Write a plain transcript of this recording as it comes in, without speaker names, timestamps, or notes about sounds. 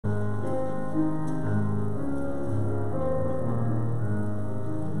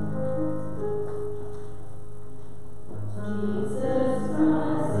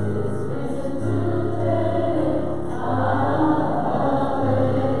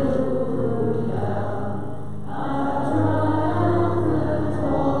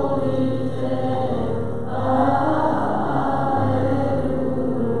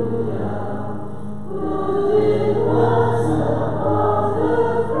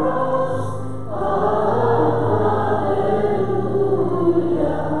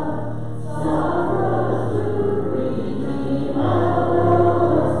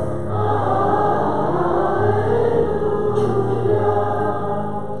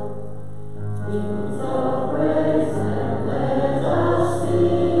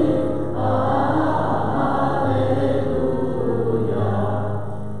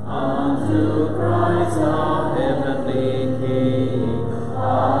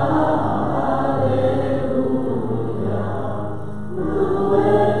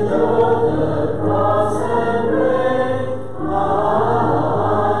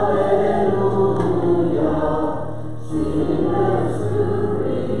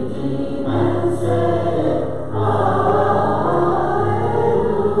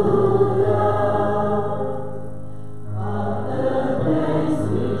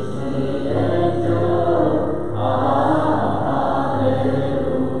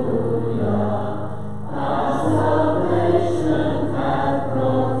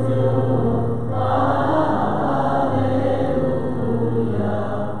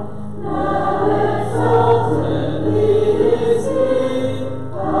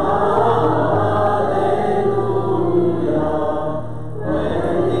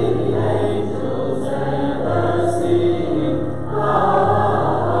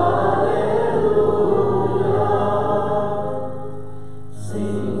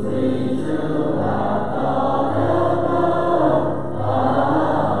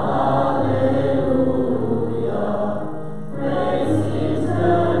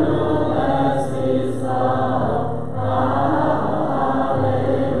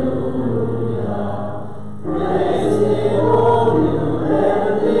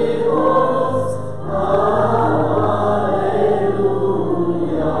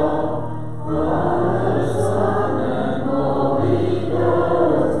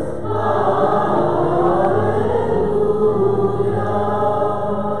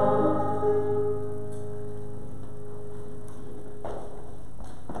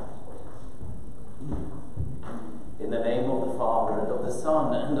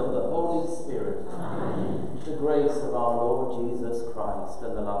and of the Holy Spirit. Amen. The grace of our Lord Jesus Christ,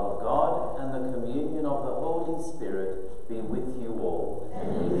 and the love of God, and the communion of the Holy Spirit be with you all.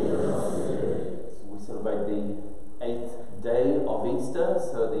 And with your spirit. So we celebrate the 8th day of Easter,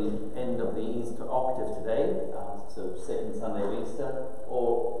 so the end of the Easter octave today, so second Sunday of Easter,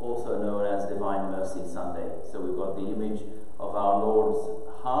 or also known as Divine Mercy Sunday. So we've got the image of our Lord's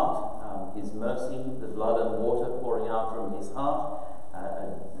heart, his mercy, the blood and water pouring out from his heart.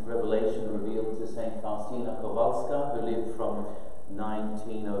 A revelation revealed to St. Faustina Kowalska, who lived from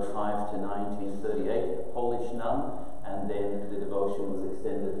 1905 to 1938, a Polish nun, and then the devotion was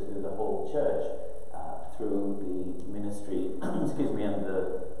extended to the whole church through the ministry, and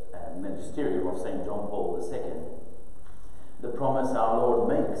the magisterium of St. John Paul II. The promise our Lord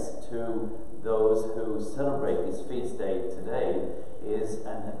makes to those who celebrate this feast day today is,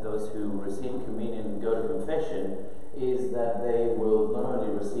 and those who receive communion and go to confession, is that they will not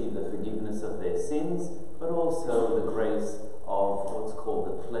only receive the forgiveness of their sins, but also the grace of what's called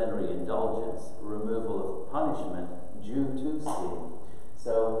the plenary indulgence, removal of punishment due to sin.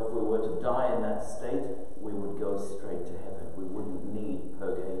 So if we were to die in that state, we would go straight to heaven. We wouldn't need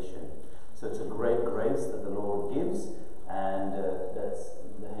purgation. So it's a great grace that the Lord gives, and that's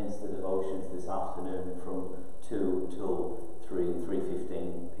hence the devotions this afternoon from 2 till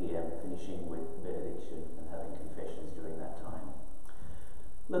 3:15 p.m., finishing with benediction and having confessions during that time.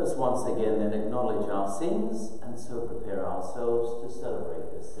 Let us once again then acknowledge our sins and so prepare ourselves to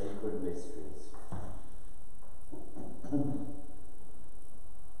celebrate the sacred mysteries.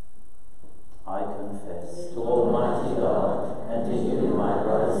 I confess to Almighty God and to you, my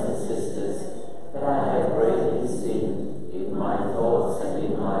brothers and sisters, that I have greatly sinned in my thoughts and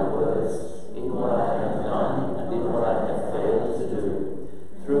in my words, in what I have done and in what I have failed to do,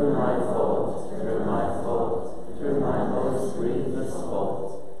 through my fault, through my most grievous fault.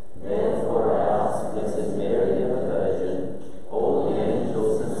 Therefore I ask Blessed Mary, ever Virgin, all the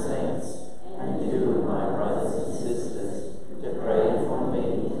angels and saints, and you, my brothers and sisters, to pray for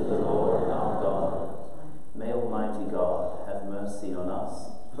me to the Lord our God. May Almighty God have mercy on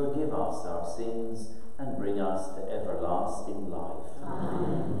us, forgive us our sins, and bring us to everlasting life.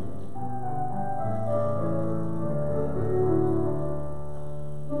 Amen.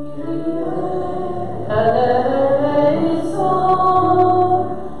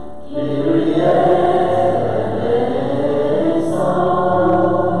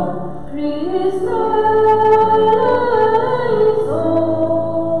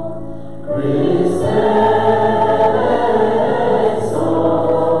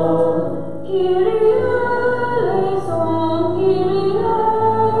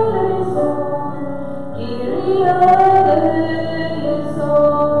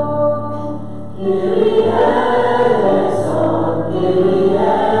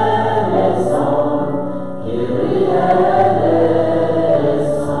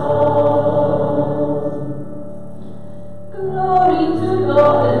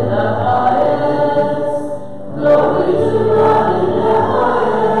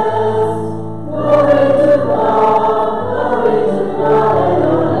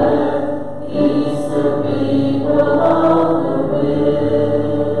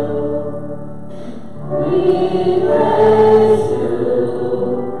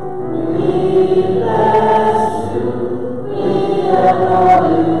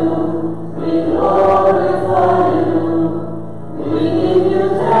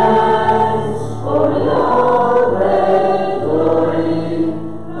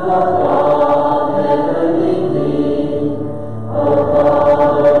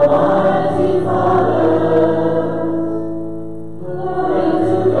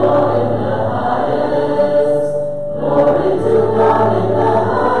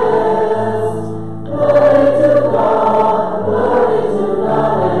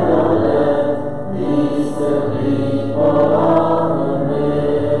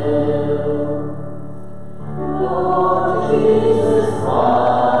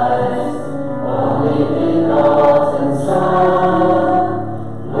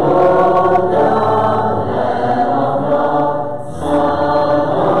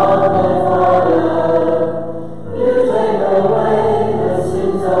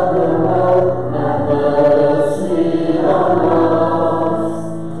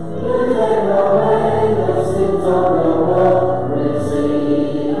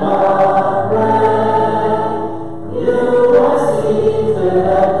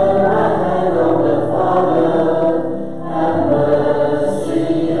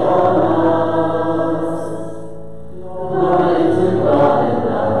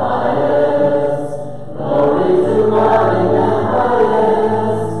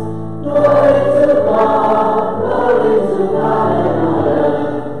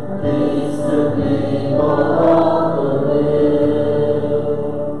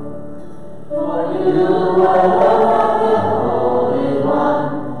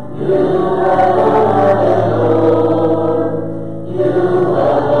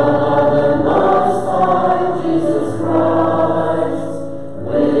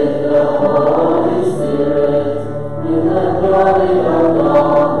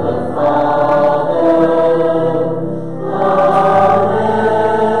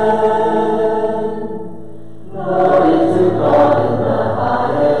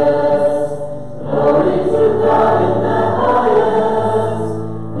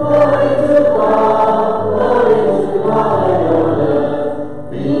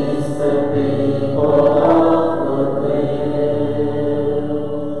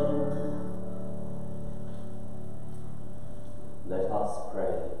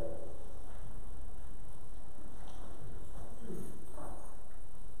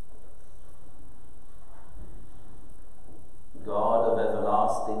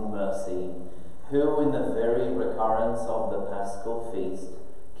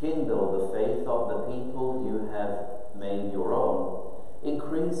 Kindle the faith of the people you have made your own.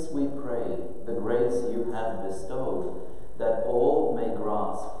 Increase, we pray, the grace you have bestowed, that all may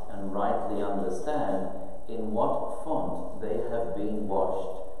grasp and rightly understand in what font they have been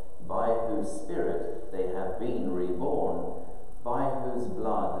washed, by whose Spirit they have been reborn, by whose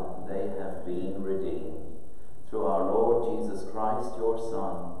blood they have been redeemed. Through our Lord Jesus Christ, your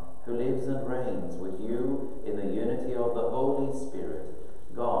Son, who lives and reigns with you in the unity of the Holy Spirit,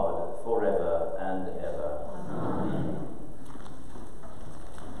 God, forever and ever. Amen.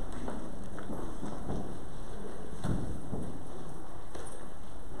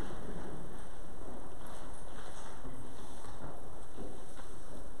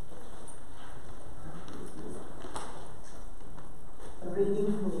 A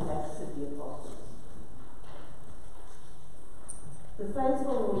reading from the Acts of the Apostles. The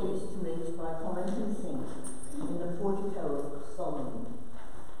faithful all used to meet by common consent in the portico of Solomon.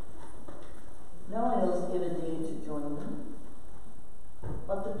 No one else ever dared to join them,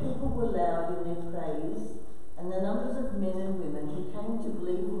 but the people were loud in their praise, and the numbers of men and women who came to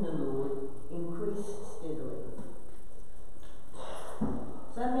believe in the Lord increased steadily.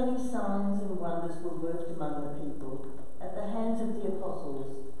 So many signs and wonders were worked among the people at the hands of the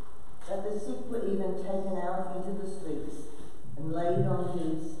apostles, that the sick were even taken out into the streets and laid on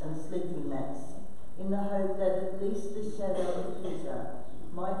beds and sleeping mats, in the hope that at least the shadow of Peter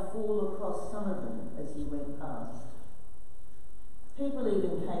might fall across some of them as he went past. People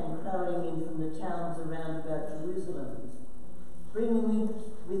even came crowding in from the towns around about Jerusalem, bringing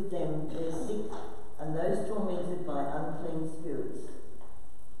with them their sick and those tormented by unclean spirits,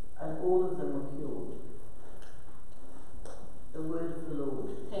 and all of them were cured. The word of the Lord.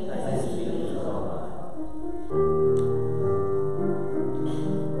 Thanks be to God.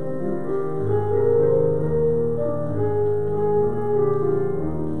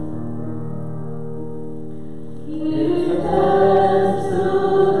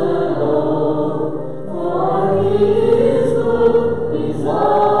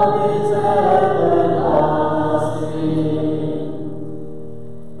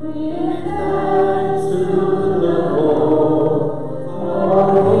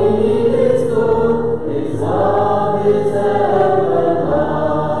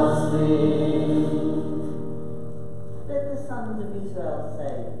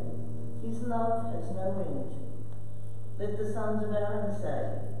 Let the sons of Aaron say,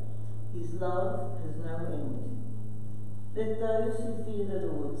 his love has no end. Let those who fear the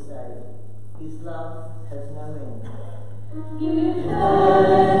Lord say, his love has no end. Give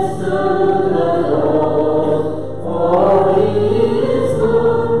thanks to the Lord, for he is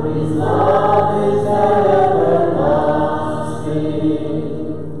good, his love is everlasting.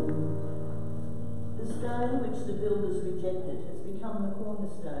 The stone which the builders rejected has become the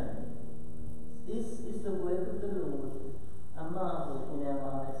cornerstone. This is the work of the Lord, a marvel in our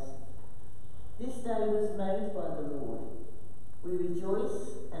eyes. This day was made by the Lord. We rejoice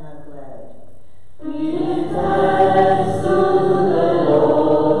and are glad. Give thanks to the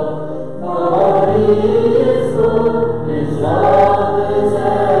Lord, for he is good, his love is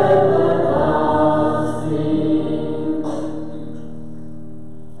everlasting.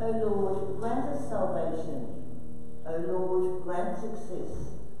 O Lord, grant us salvation. O Lord, grant success.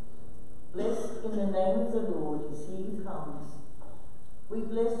 Blessed in the name of the Lord is he who comes. We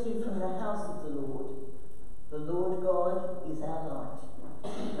bless you from the house of the Lord. The Lord God is our light.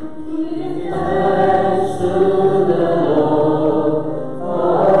 Give thanks to the Lord,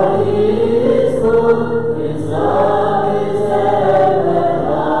 for he is good, his love is everlasting.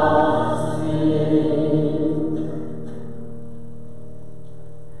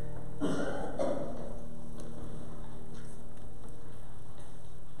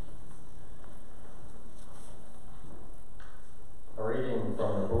 A reading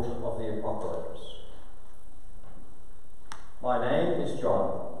from the book of the Apocalypse. My name is John,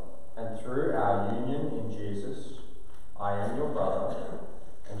 and through our union in Jesus, I am your brother,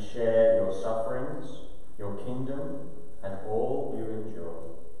 and share your sufferings, your kingdom, and all you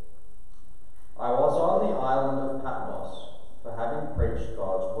endure. I was on the island of Patmos for having preached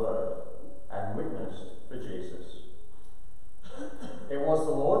God's word and witnessed for Jesus. It was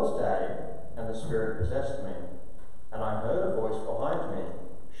the Lord's day, and the Spirit possessed me, and I heard a voice behind me,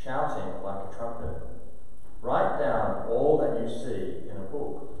 shouting like a trumpet, "Write down all that you see in a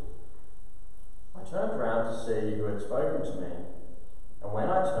book." I turned round to see who had spoken to me, and when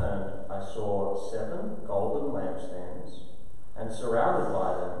I turned, I saw 7 golden lampstands, and surrounded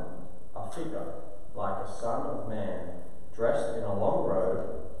by them a figure like a son of man, dressed in a long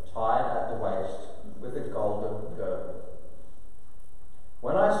robe, tied at the waist with a golden girdle.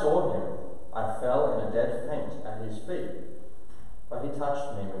 When I saw him, I fell in a dead faint at his feet. But he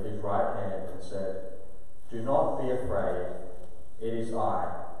touched me with his right hand and said, "Do not be afraid. It is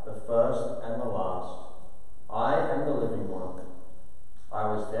I, the first and the last. I am the living one. I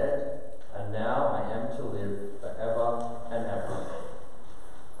was dead, and now I am to live forever and ever.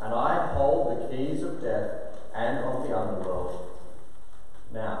 And I hold the keys of death and of the underworld.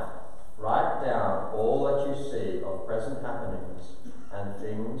 Now, write down all that you see of present happenings and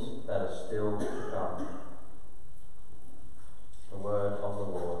things that are still to come." The word of the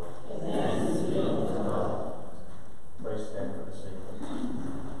Lord. Thanks be to God. Please stand for the sequence.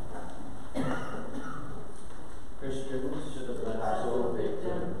 Christians To the paschal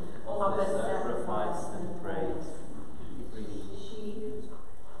victim, offer sacrifice and praise.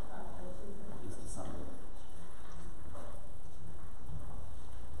 Easter Sunday.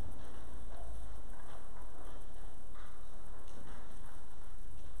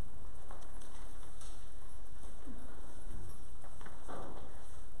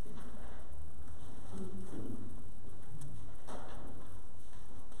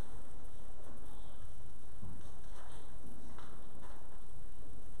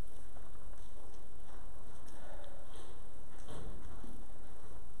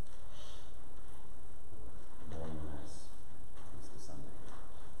 Morning Mass, Easter Sunday.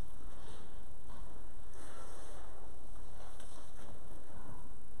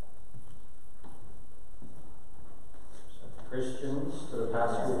 Christians to the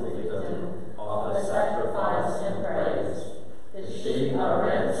paschal victim, offer sacrifice and praise. The sheep are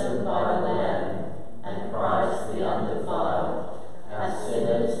ransomed by the Lamb, and Christ the undefiled, as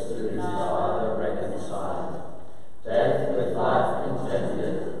sinners to his Father reconciled. Death with life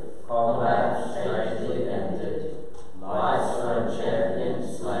contended, combat strangely ended. Life's own champion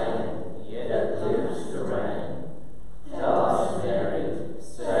slain, yet lives to reign. Tell us, Mary,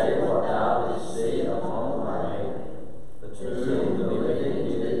 say what thou didst see upon my way. The tomb the living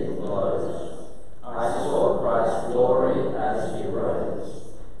did enclose. I saw Christ's glory as he rose.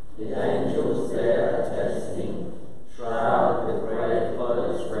 The angels there attesting, shrouded with grey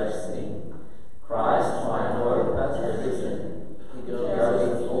clothes resting. Christ my hope has risen, he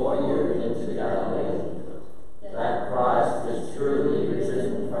goes before you into Galilee. That Christ is truly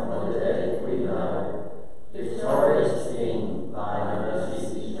risen from the dead we know. Victorious King, thy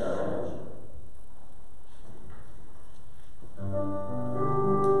mercy show.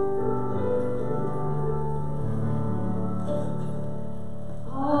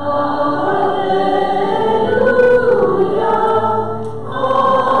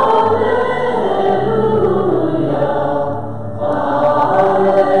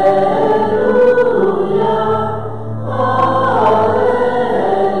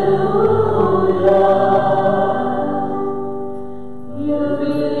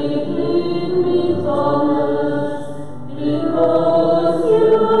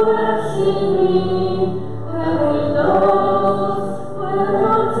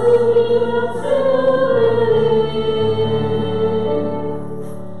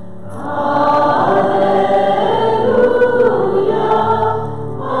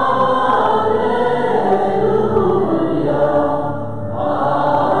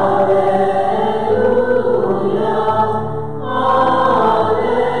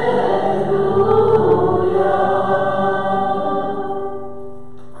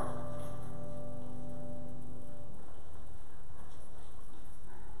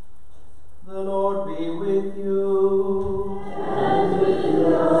 The Lord be with you. And with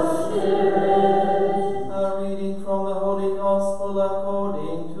your spirit. A reading from the Holy Gospel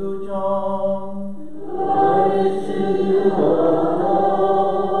according to John. Glory to you, O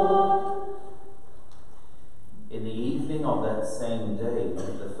Lord. In the evening of that same day,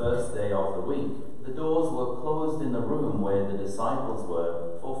 the first day of the week, the doors were closed in the room where the disciples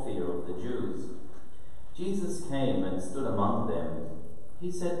were for fear of the Jews. Jesus came and stood among them.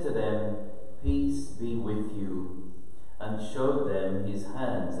 He said to them, "Peace be with you," and showed them his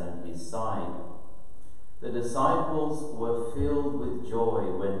hands and his side. The disciples were filled with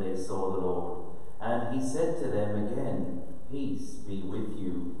joy when they saw the Lord, and he said to them again, "Peace be with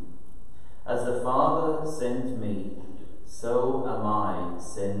you. As the Father sent me, so am I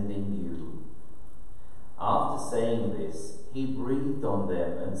sending you." After saying this, he breathed on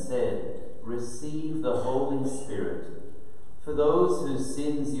them and said, "Receive the Holy Spirit. For those whose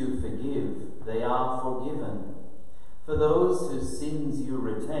sins you forgive, they are forgiven. For those whose sins you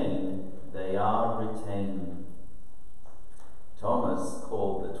retain, they are retained." Thomas,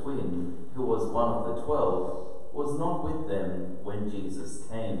 called the twin, who was one of the 12, was not with them when Jesus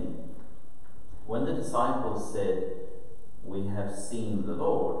came. When the disciples said, "We have seen the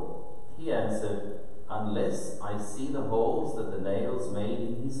Lord." He answered, "Unless I see the holes that the nails made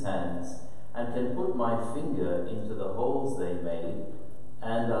in his hands, and can put my finger into the holes they made,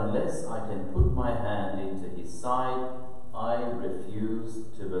 and unless I can put my hand into his side, I refuse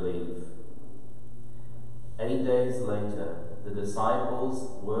to believe." 8 days later, the disciples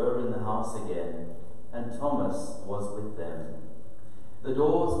were in the house again, and Thomas was with them. The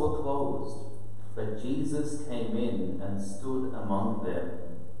doors were closed, but Jesus came in and stood among them.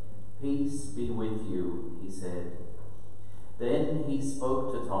 "Peace be with you," he said. Then he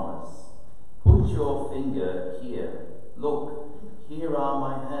spoke to Thomas. "Put your finger here. Look, here are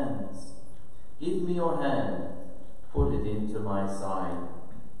my hands. Give me your hand. Put it into my side.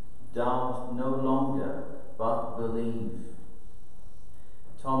 Doubt no longer, but believe."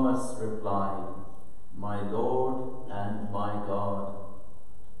 Thomas replied, "My Lord and my God."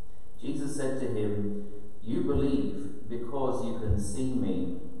 Jesus said to him, "You believe because you can see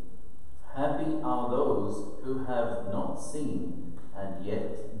me. Happy are those who have not seen and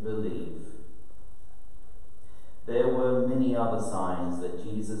yet believe." There were many other signs that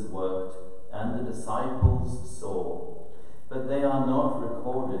Jesus worked and the disciples saw, but they are not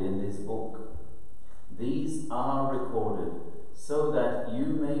recorded in this book. These are recorded so that you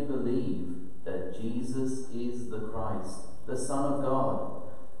may believe that Jesus is the Christ, the Son of God,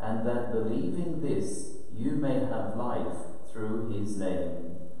 and that believing this you may have life through his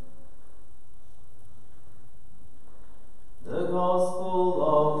name. The Gospel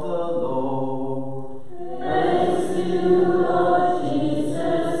of the Lord. Praise to you, Lord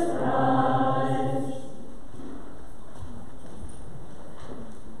Jesus Christ.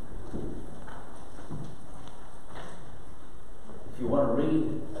 If you want to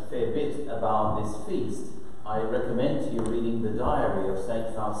read a fair bit about this feast, I recommend to you reading the diary of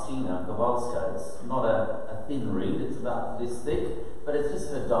St. Faustina Kowalska. It's not a thin read, it's about this thick, but it's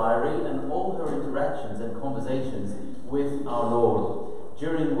just her diary and all her interactions and conversations with our Lord,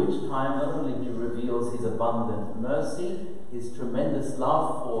 during which time not only he reveals his abundant mercy, his tremendous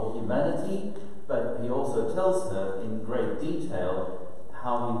love for humanity, but he also tells her in great detail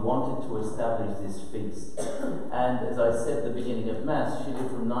how he wanted to establish this feast. And as I said at the beginning of Mass, she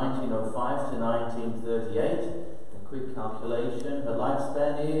lived from 1905 to 1938. A quick calculation, her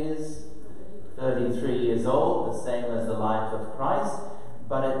lifespan is 33 years old, the same as the life of Christ.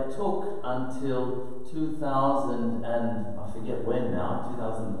 But it took until 2000 and I forget when now,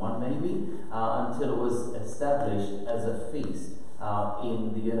 2001 maybe, until it was established as a feast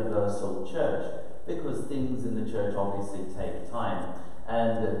in the Universal Church, because things in the church obviously take time.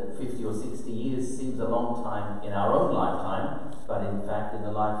 And 50 or 60 years seems a long time in our own lifetime, but in fact in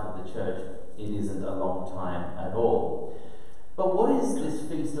the life of the church it isn't a long time at all. But what is this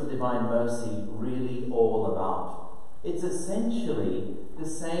Feast of Divine Mercy really all about? It's essentially the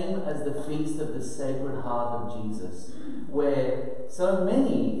same as the Feast of the Sacred Heart of Jesus, where so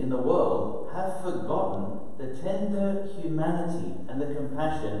many in the world have forgotten the tender humanity and the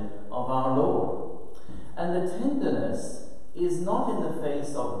compassion of our Lord. And the tenderness is not in the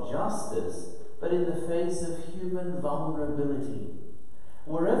face of justice, but in the face of human vulnerability.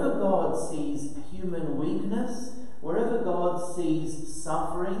 Wherever God sees human weakness, wherever God sees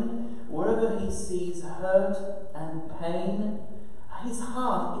suffering, wherever he sees hurt and pain, his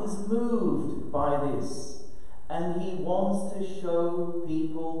heart is moved by this, and he wants to show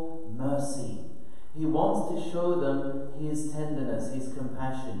people mercy. He wants to show them his tenderness, his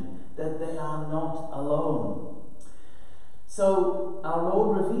compassion, that they are not alone. So our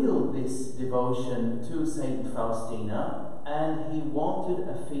Lord revealed this devotion to Saint Faustina, and he wanted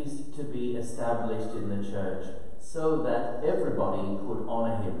a feast to be established in the church so that everybody could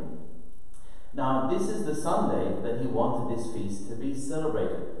honour him. Now, this is the Sunday that he wanted this feast to be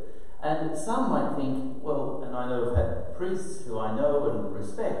celebrated. And some might think, well, and I know I've had priests who I know and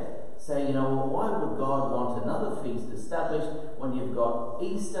respect say, well, why would God want another feast established when you've got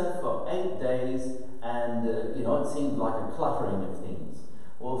Easter for 8 days and, it seems like a cluttering of things?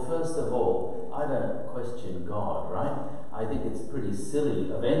 Well, first of all, I don't question God, right? I think it's pretty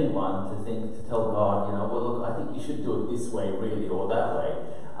silly of anyone to tell God, well, look, I think you should do it this way, really, or that way.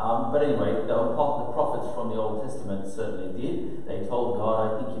 But anyway, the prophets from the Old Testament certainly did. They told God,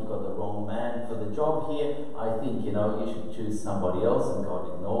 I think you've got the wrong man for the job here. I think, you should choose somebody else, and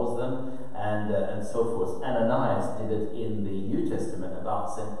God ignores them, and so forth. Ananias did it in the New Testament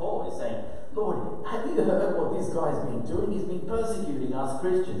about St. Paul. He's saying, Lord, have you heard what this guy's been doing? He's been persecuting us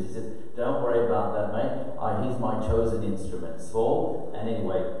Christians. He said, don't worry about that, mate. He's my chosen instrument, Saul.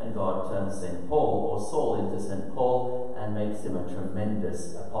 And God turns St. Paul, or Saul, into St. Paul and makes him a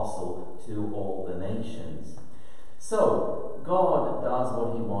tremendous apostle to all the nations. So, God does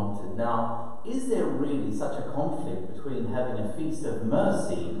what he wanted. Now, is there really such a conflict between having a feast of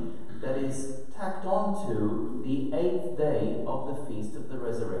mercy that is tacked on to the 8th day of the feast of the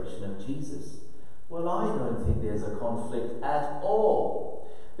resurrection of Jesus? Well, I don't think there's a conflict at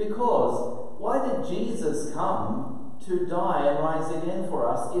all. Because why did Jesus come to die and rise again for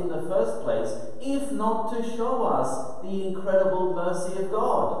us in the first place, if not to show us the incredible mercy of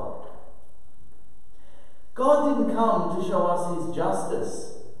God? God didn't come to show us his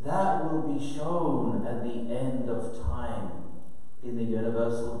justice. That will be shown at the end of time in the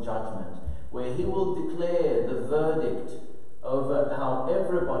universal judgment, where he will declare the verdict over how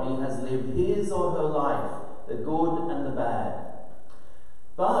everybody has lived his or her life, the good and the bad.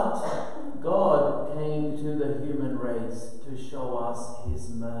 But God came to the human race to show us his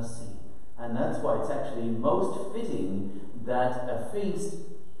mercy. And that's why it's actually most fitting that a feast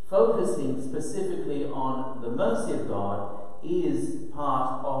focusing specifically on the mercy of God is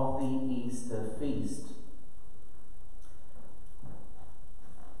part of the Easter feast.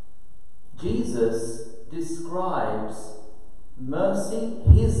 Jesus describes mercy,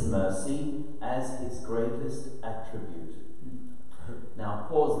 his mercy, as his greatest attribute. Now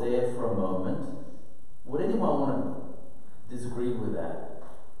pause there for a moment. Would anyone want to disagree with that?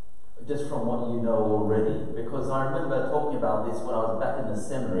 Just from what you know already? Because I remember talking about this when I was back in the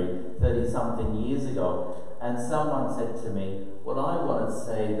seminary 30-something years ago, and someone said to me, well, I want to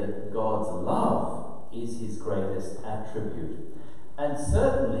say that God's love is his greatest attribute. And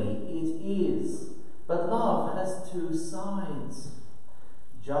certainly it is. But love has two sides,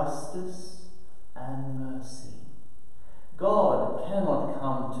 justice and mercy. God cannot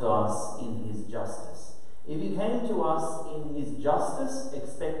come to us in his justice. If he came to us in his justice,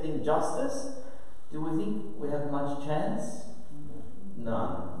 expecting justice, do we think we have much chance?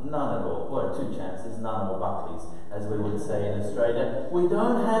 None at all. Well, two chances, none or Buckley's, as we would say in Australia. We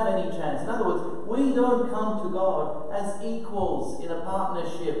don't have any chance. In other words, we don't come to God as equals in a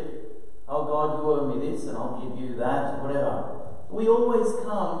partnership. Oh God, you owe me this and I'll give you that, whatever. We always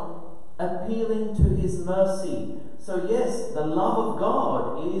come appealing to his mercy. So yes, the love of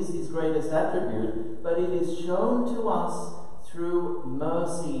God is his greatest attribute, but it is shown to us through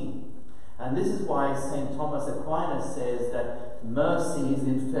mercy. And this is why St. Thomas Aquinas says that mercy is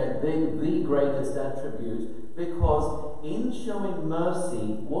in fact the greatest attribute, because in showing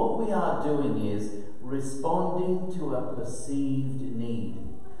mercy, what we are doing is responding to a perceived need,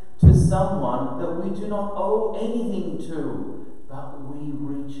 to someone that we do not owe anything to, but we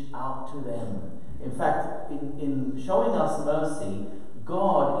reach out to them. In fact, in showing us mercy,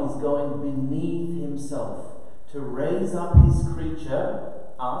 God is going beneath himself to raise up his creature,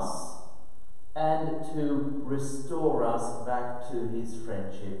 us, and to restore us back to his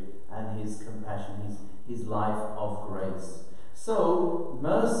friendship and his compassion, his life of grace. So,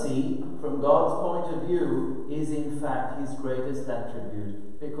 mercy, from God's point of view, is in fact his greatest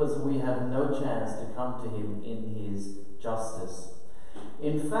attribute, because we have no chance to come to him in his justice.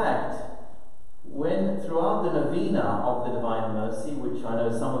 In fact, when throughout the novena of the Divine Mercy, which I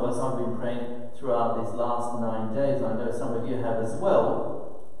know some of us have been praying throughout these last 9 days, I know some of you have as well,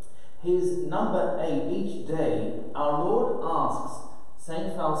 his number 8 each day, our Lord asks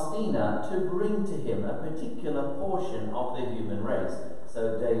Saint Faustina to bring to him a particular portion of the human race.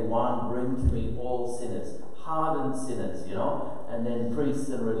 So day 1, bring to me all sinners, hardened sinners, and then priests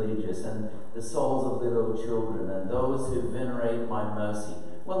and religious, and the souls of little children, and those who venerate my mercy.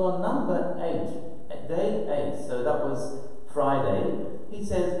 Well, on number 8, day 8, so that was Friday, he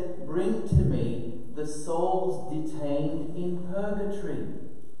says, bring to me the souls detained in purgatory.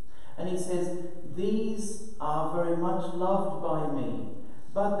 And he says, these are very much loved by me,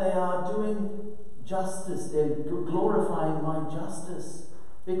 but they are doing justice, they're glorifying my justice,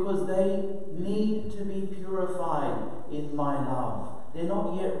 because they need to be purified in my love. They're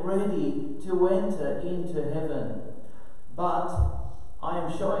not yet ready to enter into heaven. But I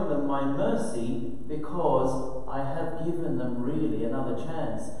am showing them my mercy because I have given them really another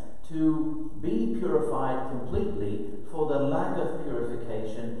chance to be purified completely for the lack of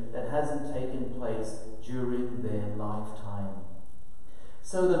purification that hasn't taken place during their lifetime.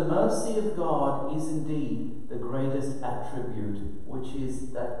 So the mercy of God is indeed the greatest attribute, which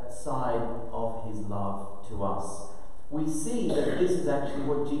is that side of his love to us. We see that this is actually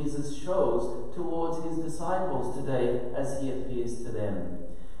what Jesus shows towards his disciples today as he appears to them.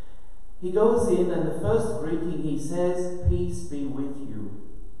 He goes in, and the first greeting he says, peace be with you.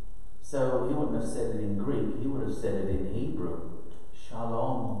 So he wouldn't have said it in Greek, he would have said it in Hebrew.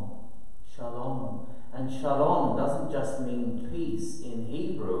 Shalom, shalom. And shalom doesn't just mean peace in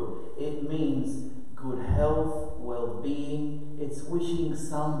Hebrew, it means good health, well-being. It's wishing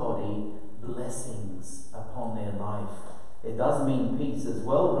somebody blessings upon their life. It does mean peace as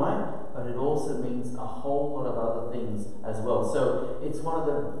well, right? But it also means a whole lot of other things as well. So it's one of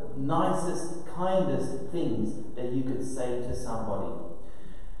the nicest, kindest things that you could say to somebody.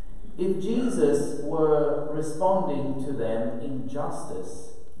 If Jesus were responding to them in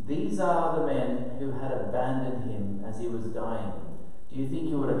justice, these are the men who had abandoned him as he was dying. Do you think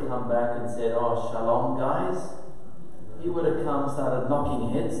he would have come back and said, "Oh, shalom, guys"? He would have come, started knocking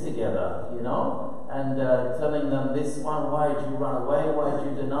heads together, and telling them, "This one, why did you run away? Why did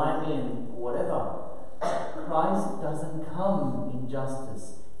you deny me?" and whatever. Christ doesn't come in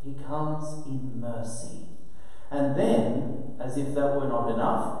justice. He comes in mercy. And then, as if that were not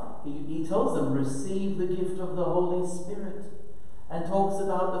enough, he tells them, receive the gift of the Holy Spirit, and talks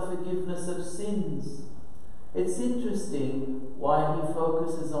about the forgiveness of sins. It's interesting why he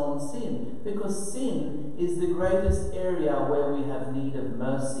focuses on sin, because sin is the greatest area where we have need of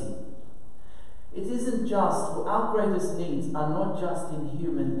mercy. It isn't just, our greatest needs are not just in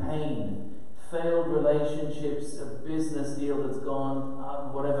human pain, failed relationships, a business deal that's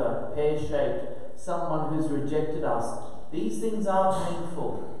gone, whatever, pear-shaped, someone who's rejected us. These things are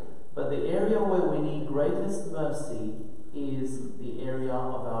painful, but the area where we need greatest mercy is the area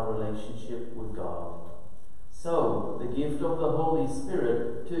of our relationship with God. So, the gift of the Holy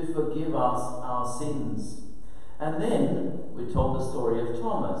Spirit to forgive us our sins. And then, we told the story of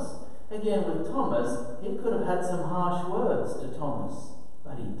Thomas. Again, with Thomas, he could have had some harsh words to Thomas,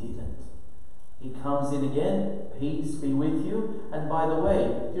 but he didn't. He comes in again, peace be with you. And by the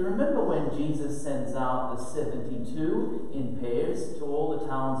way, do you remember when Jesus sends out the 72 in pairs to all the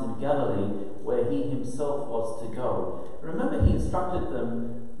towns in Galilee where he himself was to go? Remember, he instructed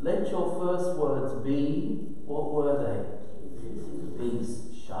them, let your first words be, what were they? Peace,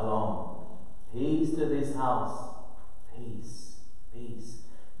 shalom. Peace to this house. Peace, peace.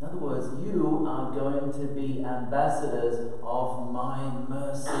 In other words, you are going to be ambassadors of my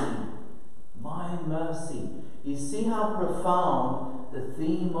mercy. My mercy. You see how profound the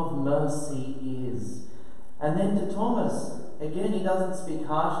theme of mercy is. And then to Thomas, again, he doesn't speak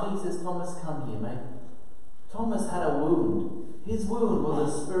harshly. He says, Thomas, come here, mate. Thomas had a wound. His wound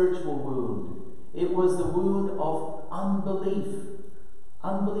was a spiritual wound. It was the wound of unbelief.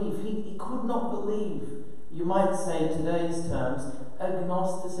 Unbelief. He could not believe. You might say, today's terms,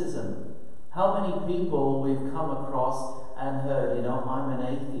 agnosticism. How many people we've come across and heard, I'm an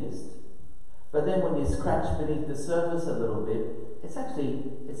atheist. But then when you scratch beneath the surface a little bit, it's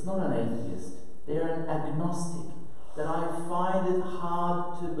not an atheist. They're an agnostic. That I find it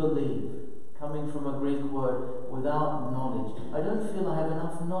hard to believe. Coming from a Greek word, without knowledge. I don't feel I have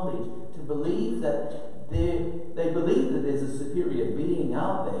enough knowledge to believe that they believe that there's a superior being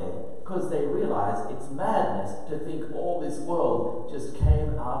out there, because they realize it's madness to think all this world just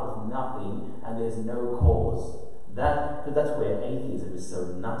came out of nothing and there's no cause. That's where atheism is so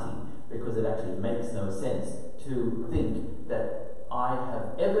nutty, because it actually makes no sense to think that I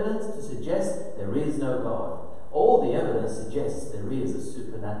have evidence to suggest there is no God. All the evidence suggests there is a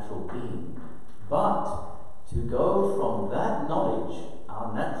supernatural being. But to go from that knowledge,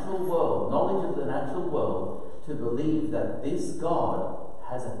 our natural world, knowledge of the natural world, to believe that this God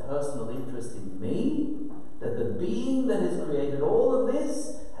has a personal interest in me, that the being that has created all of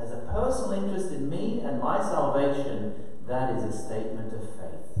this has a personal interest in me and my salvation, that is a statement of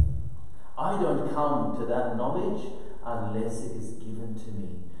faith. I don't come to that knowledge unless it is given to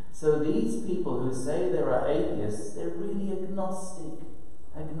me. So these people who say they are atheists, they're really agnostic.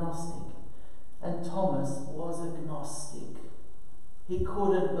 And Thomas was agnostic. He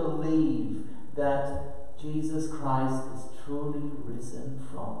couldn't believe that Jesus Christ is truly risen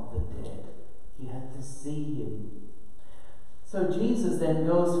from the dead. He had to see him. So Jesus then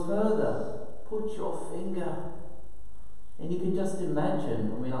goes further. Put your finger. And you can just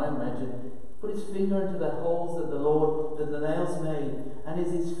imagine, I imagine, put his finger into the holes that the nails made. And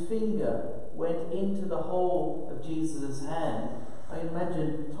as his finger went into the hole of Jesus' hand, I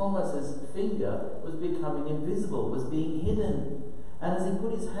imagine Thomas's finger was becoming invisible, was being hidden. And as he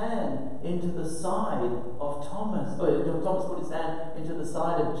put his hand into the side of Thomas put his hand into the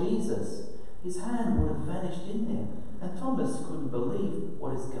side of Jesus, his hand would have vanished in there. And Thomas couldn't believe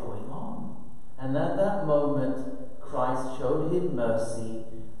what is going on. And at that moment, Christ showed him mercy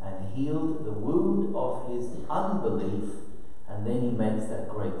and healed the wound of his unbelief. And then he makes that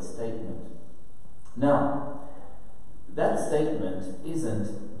great statement. Now, that statement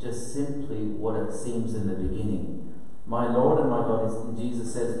isn't just simply what it seems in the beginning. My Lord and my God,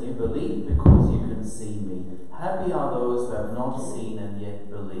 Jesus says, you believe because you can see me. Happy are those who have not seen and yet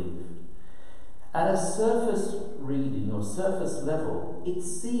believed. At a surface reading or surface level, it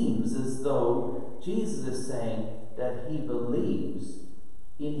seems as though Jesus is saying that he believes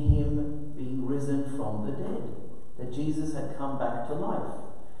in him being risen from the dead, that Jesus had come back to life.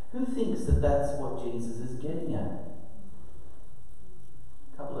 Who thinks that that's what Jesus is getting at?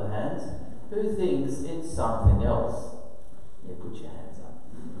 A couple of hands. Who thinks it's something else? Yeah, put your hands up.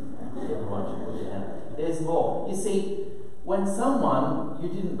 Everyone should put your hand up. There's more. You see, when someone you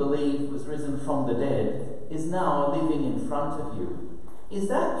didn't believe was risen from the dead is now living in front of you, is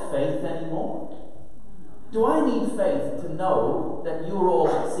that faith anymore? Do I need faith to know that you're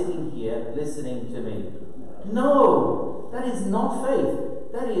all sitting here listening to me? No, that is not faith.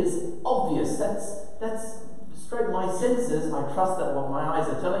 That is obvious. That's straight my senses. I trust that what my eyes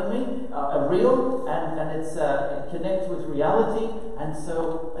are telling me are real, and it connects with reality, and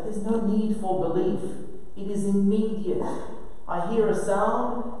so there's no need for belief. It is immediate. I hear a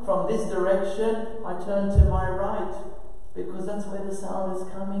sound from this direction, I turn to my right, because that's where the sound is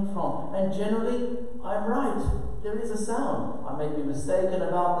coming from. And generally, I'm right. There is a sound. I may be mistaken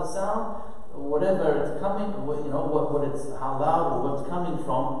about the sound, or whatever it's coming, what it's, how loud or what's coming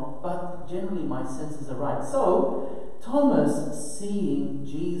from, but generally my senses are right. So, Thomas seeing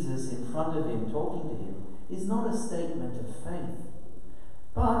Jesus in front of him, talking to him, is not a statement of faith,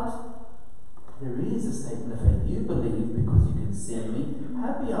 but there is a statement of faith. You believe because you can see me.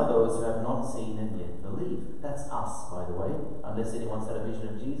 Happy are those who have not seen and yet believe. That's us, by the way, unless anyone's had a vision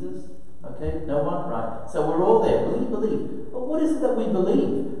of Jesus. Okay, no one? Right. So we're all there. We believe. But what is it that we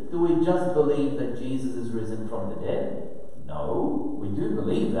believe? Do we just believe that Jesus is risen from the dead? No, we do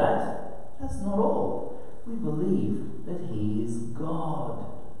believe that. That's not all. We believe that he is God.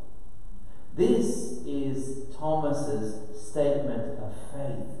 This is Thomas's statement of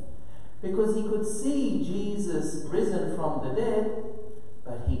faith. Because he could see Jesus risen from the dead,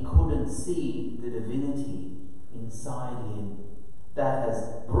 but he couldn't see the divinity inside him that has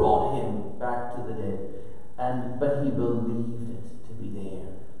brought him back to the dead. But he believed it to be there,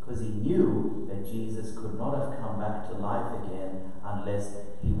 because he knew that Jesus could not have come back to life again unless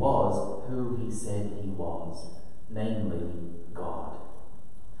he was who he said he was, namely God.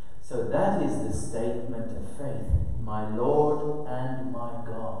 So that is the statement of faith, my Lord and my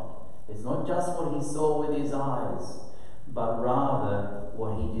God. It's not just what he saw with his eyes, but rather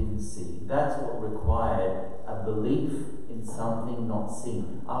what he didn't see. That's what required a belief in something not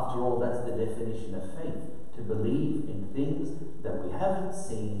seen. After all, that's the definition of faith, to believe in things that we haven't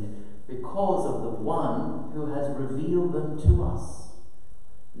seen because of the one who has revealed them to us,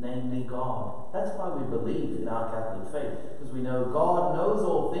 namely God. That's why we believe in our Catholic faith, because we know God knows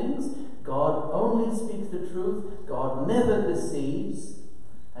all things, God only speaks the truth, God never deceives,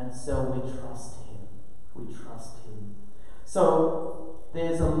 and so we trust him. We trust him. So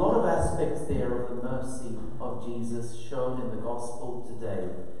there's a lot of aspects there of the mercy of Jesus shown in the gospel today.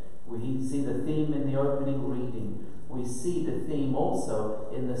 We see the theme in the opening reading. We see the theme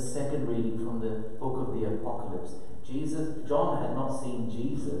also in the second reading from the book of the Apocalypse. John had not seen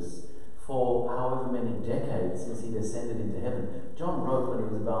Jesus for however many decades since he descended into heaven. John wrote when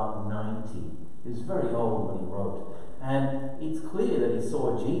he was about 90. He was very old when he wrote. And it's clear that he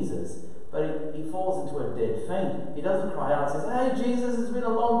saw Jesus, but he falls into a dead faint. He doesn't cry out and says, "Hey Jesus, it's been a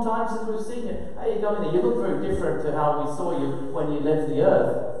long time since we've seen you. How are you going there? You look very different to how we saw you when you left the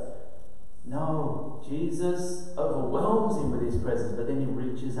earth." No, Jesus overwhelms him with his presence, but then he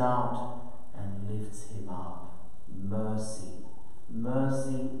reaches out and lifts him up. Mercy,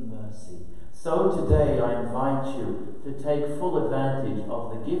 mercy, mercy. So today I invite you to take full advantage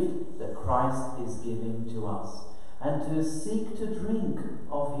of the gift that Christ is giving to us, and to seek to drink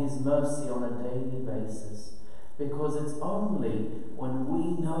of his mercy on a daily basis, because it's only when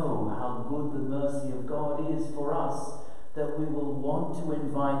we know how good the mercy of God is for us that we will want to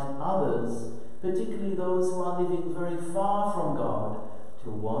invite others, particularly those who are living very far from God, to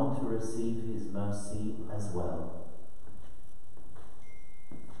want to receive his mercy as well.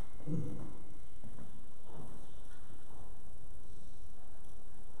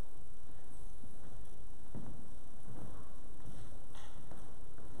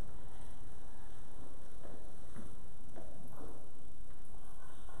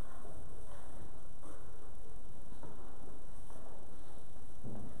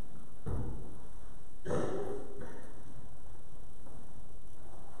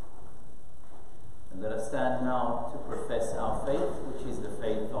 Let us stand now to profess our faith, which is the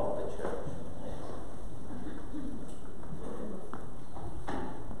faith of the Church.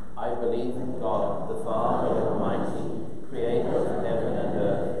 I believe in God, the Father Almighty, creator of heaven and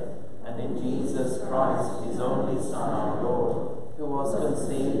earth, and in Jesus Christ, his only Son, our Lord, who was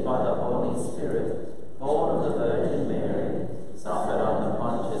conceived by the Holy Spirit, born of the Virgin Mary, suffered under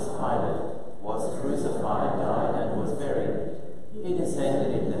Pontius Pilate, was crucified, died, and was buried. He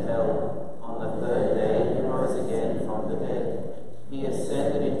descended into hell. On the third day he rose again from the dead. He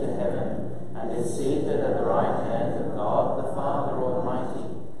ascended into heaven, and is seated at the right hand of God the Father Almighty.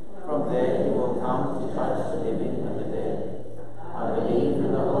 From there he will come to judge the living and the dead. I believe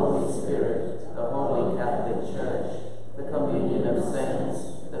in the Holy Spirit, the Holy Catholic Church, the communion of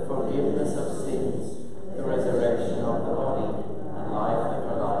saints, the forgiveness of sins, the resurrection of the body, and life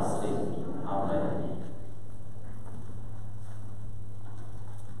everlasting. Amen.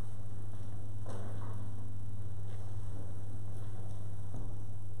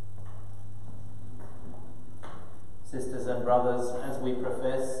 Sisters and brothers, as we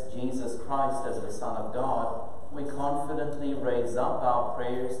profess Jesus Christ as the Son of God, we confidently raise up our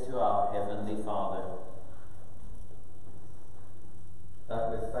prayers to our Heavenly Father. That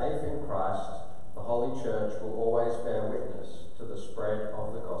with faith in Christ, the Holy Church will always bear witness to the spread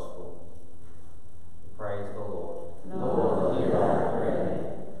of the gospel. We pray to the Lord. Lord, hear our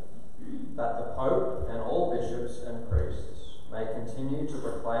prayer. That the Pope and all bishops and priests may continue to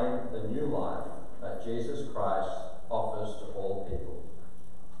proclaim the new life that Jesus Christ offers to all people.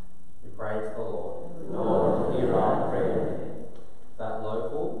 We pray to the Lord. Lord, hear our prayer. That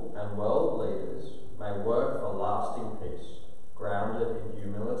local and world leaders may work for lasting peace, grounded in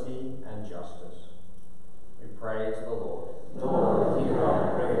humility and justice. We pray to the Lord. Lord, hear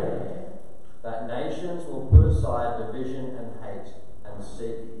our prayer. That nations will put aside division and hate and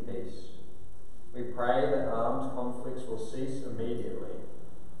seek peace. We pray that armed conflicts will cease immediately,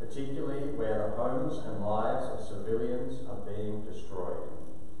 particularly where the homes and lives of civilians are being destroyed.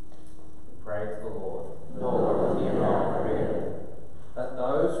 We pray to the Lord. Lord, hear our prayer. That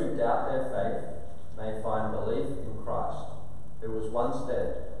those who doubt their faith may find belief in Christ, who was once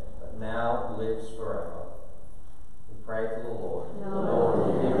dead, but now lives forever. We pray to the Lord.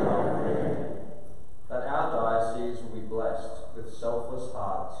 Lord, hear our prayer. That our diocese will be blessed with selfless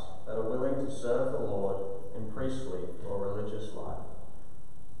hearts that are willing to serve the Lord in priestly or religious life.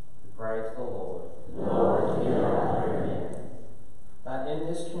 We pray to the Lord. Lord, hear our prayer. That in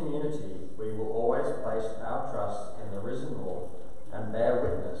this community we will always place our trust in the risen Lord and bear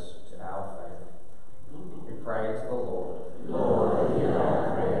witness to our faith. We pray to the Lord. Lord, hear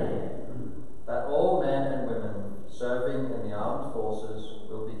our prayer. That all men and women serving in the armed forces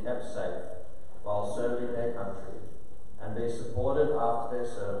will be kept safe while serving their country and be supported after their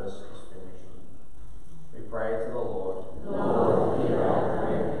service is finished. We pray to the Lord. Lord, hear our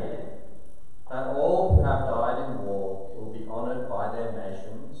prayer. That all who have died in war will be honoured by their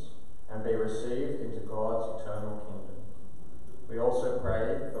nations and be received into God's eternal kingdom. We also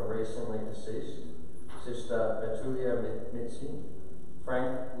pray for recently deceased Sister Betulia Mitzi,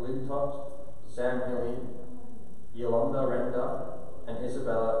 Frank Lintott, Sam Hilly, Yolanda Renda, and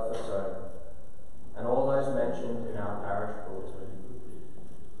Isabella Fasone, and all those mentioned in our parish bulletin.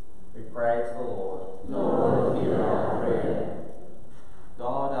 We pray to the Lord. Lord, hear our prayer.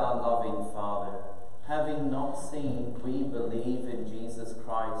 God, our loving Father, having not seen, we believe in Jesus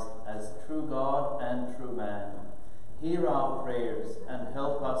Christ as true God and true man. Hear our prayers and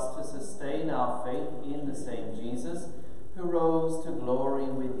help us to sustain our faith in the same Jesus who rose to glory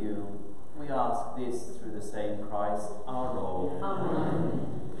with you. We ask this through the same Christ our Lord. Amen.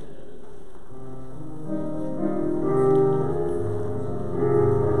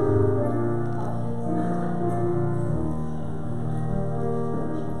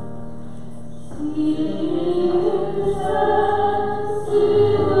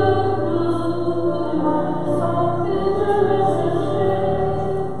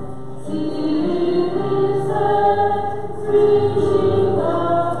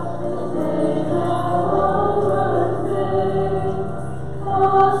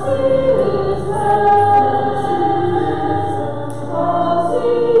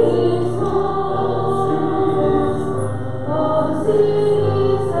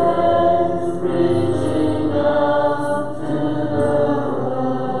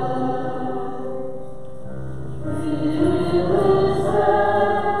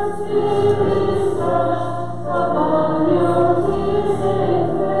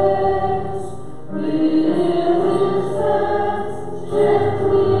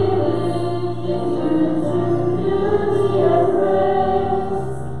 Gently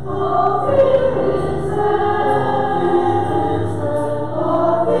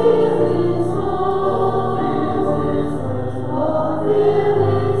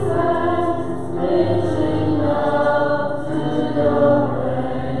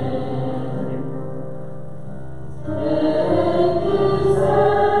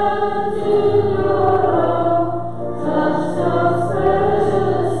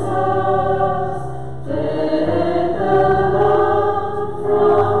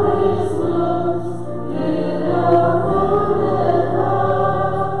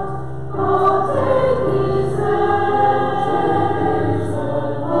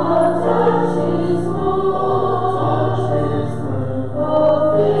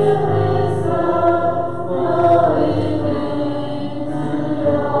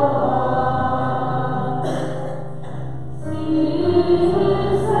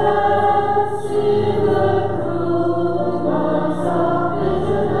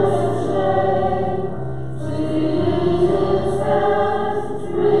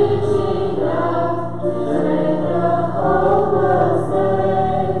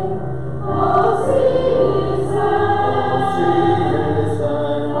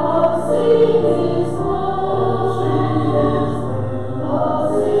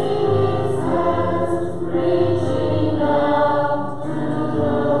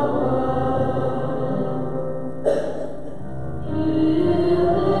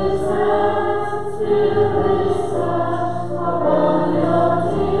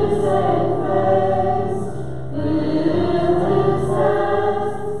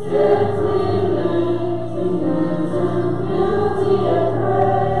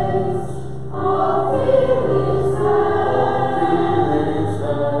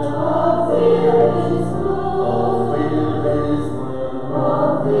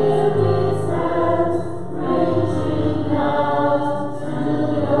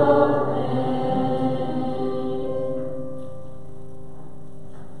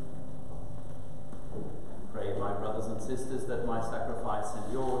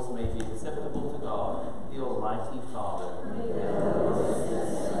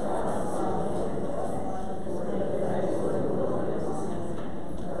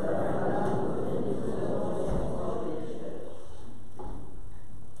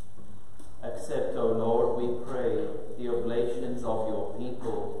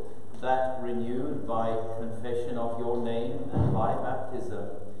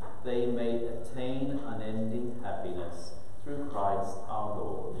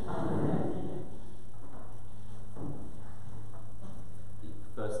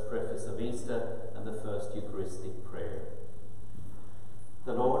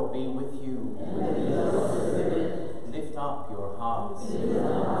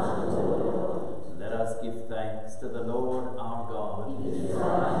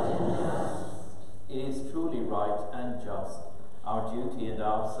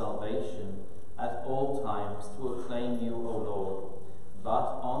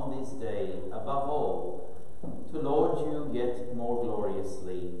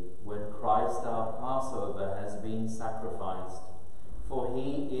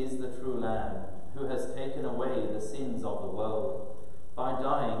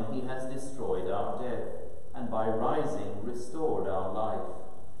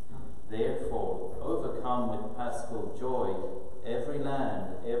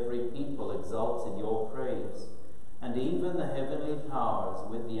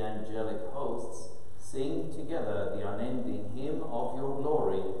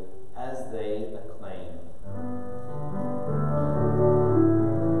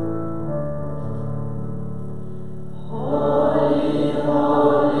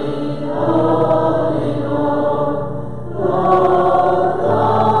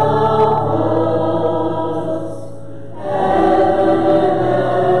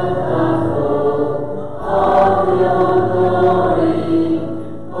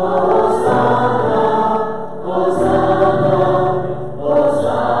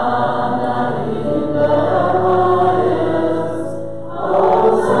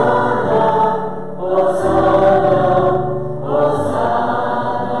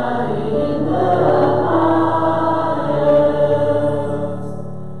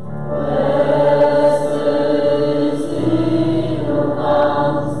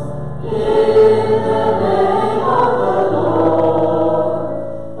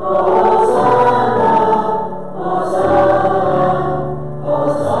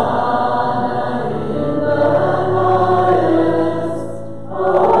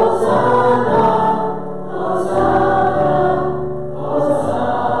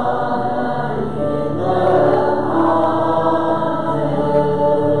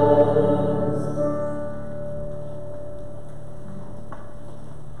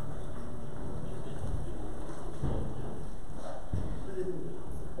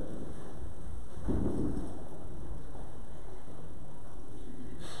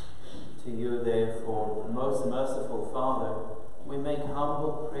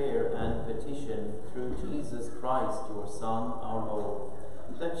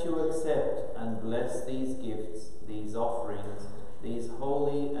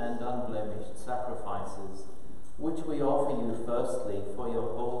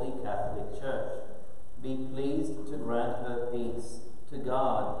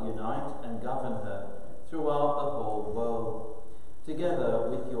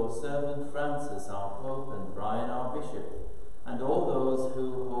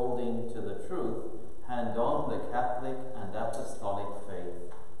hand on the Catholic and Apostolic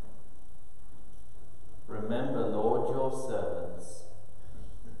faith. Remember, Lord, your servants,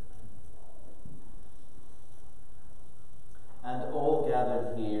 and all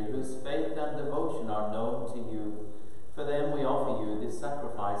gathered here whose faith and devotion are known to you. For them we offer you this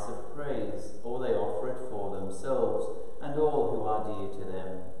sacrifice of praise, or they offer it for themselves and all who are dear to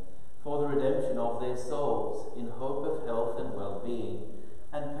them, for the redemption of their souls, in hope of health and well-being,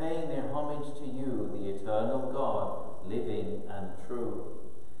 and paying their homage to you, the eternal God, living and true.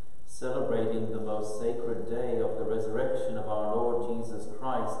 Celebrating the most sacred day of the resurrection of our Lord Jesus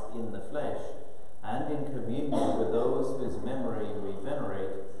Christ in the flesh, and in communion with those whose memory we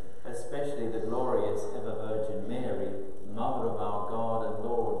venerate, especially the glorious ever-Virgin Mary, Mother of our God and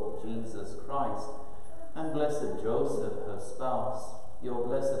Lord Jesus Christ, and blessed Joseph, her spouse, your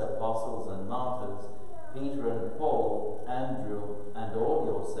blessed apostles and martyrs, Peter and Paul, Andrew, and all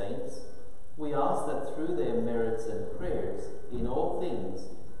your saints, we ask that through their merits and prayers, in all things,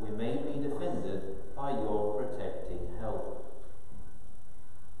 we may be defended by your protecting help.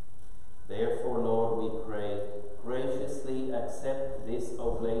 Therefore, Lord, we pray, graciously accept this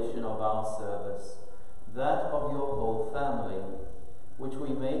oblation of our service, that of your whole family, which we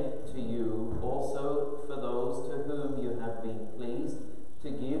make to you also for those to whom you have been pleased to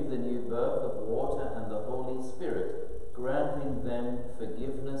give the new birth of water and the Holy Spirit, granting them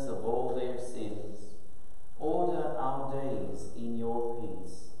forgiveness of all their sins. Order our days in your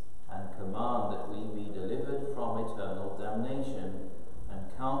peace, and command that we be delivered from eternal damnation, and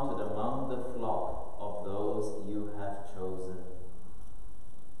counted among the flock of those you have chosen.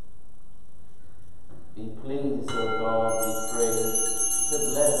 Be pleased, O God, we pray, to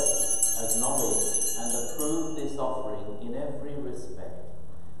bless, acknowledge, and approve this offering in every respect.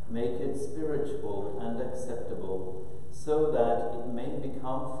 Make it spiritual and acceptable, so that it may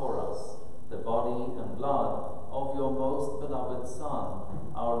become for us the body and blood of your most beloved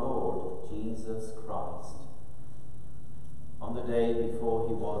Son, our Lord Jesus Christ. On the day before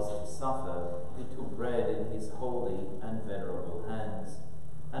he was to suffer, he took bread in his holy and venerable hands,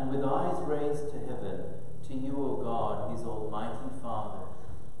 and with eyes raised to heaven, to you, O God, his almighty Father,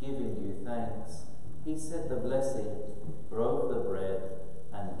 giving you thanks, he said the blessing, broke the bread,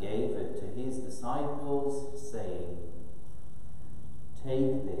 and gave it to his disciples, saying,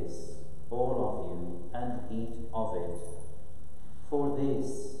 "Take this, all of you, and eat of it, for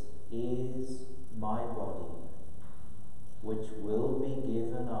this is my body, which will be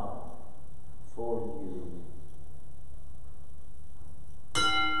given up for you."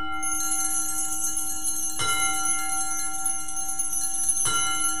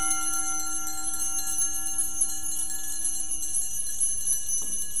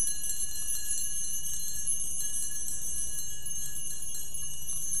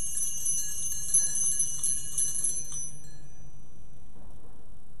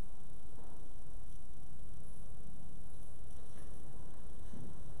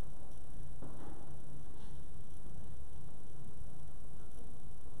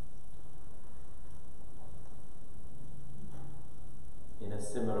 In a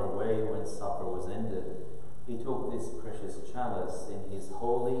similar way, when supper was ended, he took this precious chalice in his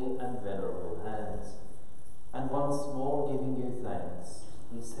holy and venerable hands, and once more giving you thanks,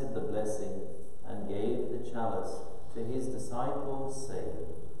 he said the blessing and gave the chalice to his disciples, saying,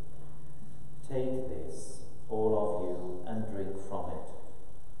 "Take this, all of you, and drink from it,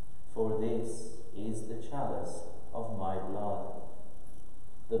 for this is the chalice of my blood,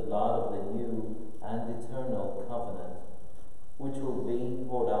 the blood of the new and eternal covenant, which will be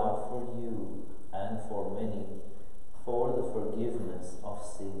poured out for you and for many for the forgiveness of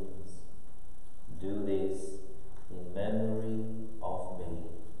sins. Do this in memory of me."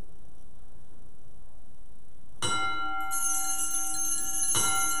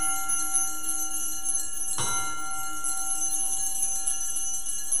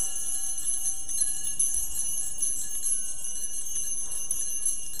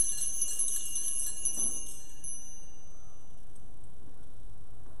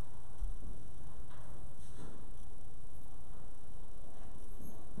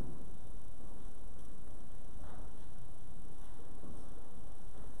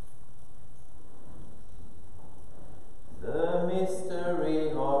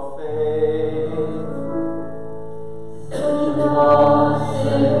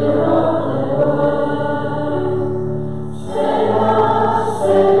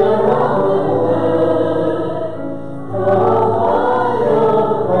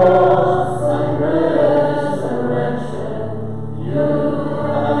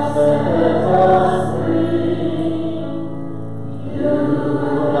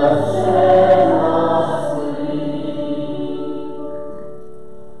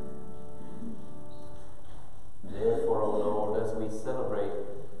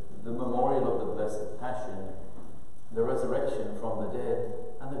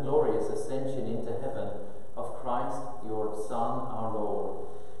 ascension into heaven, of Christ, your Son, our Lord,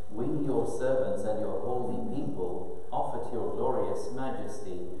 we, your servants and your holy people, offer to your glorious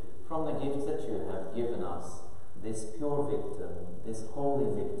majesty, from the gifts that you have given us, this pure victim, this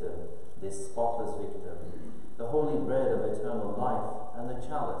holy victim, this spotless victim, the holy bread of eternal life, and the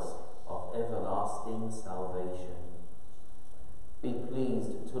chalice of everlasting salvation. Be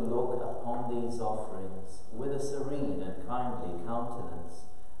pleased to look upon these offerings with a serene and kindly countenance,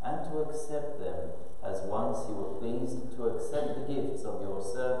 and to accept them as once you were pleased to accept the gifts of your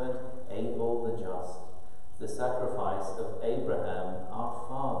servant Abel the just, the sacrifice of Abraham our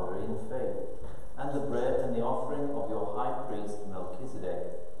father in faith, and the bread and the offering of your high priest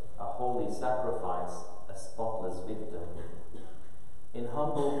Melchizedek, a holy sacrifice, a spotless victim. In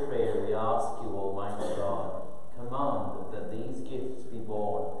humble prayer we ask you, Almighty God, command that these gifts be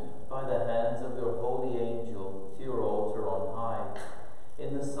borne by the hands of your holy angel to your altar on high,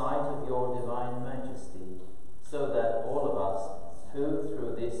 in the sight of your divine majesty, so that all of us who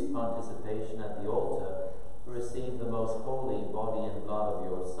through this participation at the altar receive the most holy body and blood of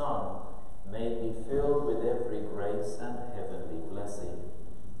your Son may be filled with every grace and heavenly blessing.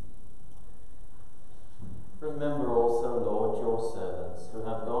 Remember also, Lord, your servants who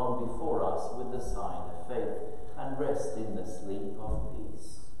have gone before us with the sign of faith, and rest in the sleep of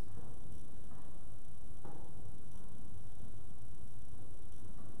peace.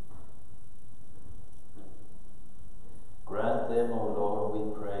 Grant them, O Lord, we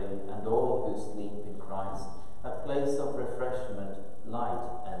pray, and all who sleep in Christ, a place of refreshment, light,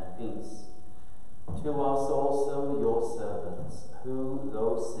 and peace. To us also, your servants, who,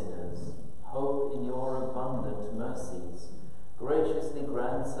 though sinners, hope in your abundant mercies, graciously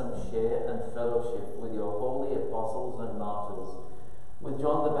grant some share and fellowship with your holy apostles and martyrs, with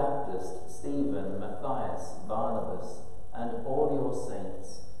John the Baptist, Stephen, Matthias, Barnabas, and all your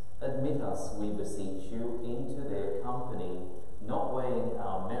saints. Admit us, we beseech you, into their company, not weighing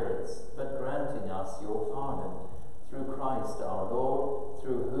our merits, but granting us your pardon, through Christ our Lord,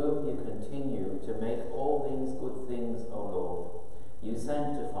 through whom you continue to make all these good things, O Lord. You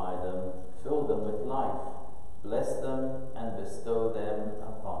sanctify them, fill them with life, bless them, and bestow them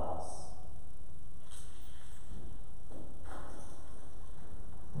upon us.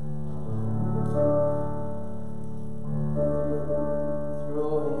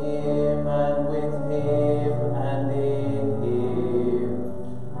 Through him and with him and in him,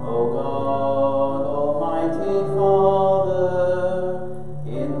 O God, Almighty Father,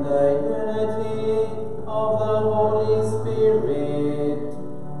 in the unity of the Holy Spirit,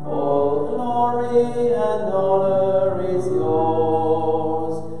 all glory and honor is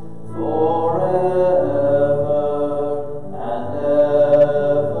yours forever and ever.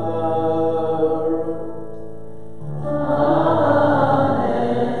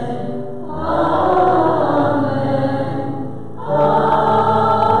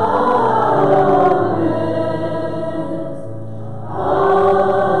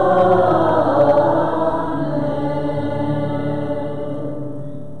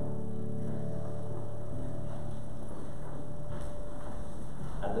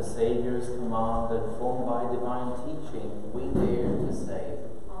 At the Saviour's command and formed by divine teaching, we dare to say,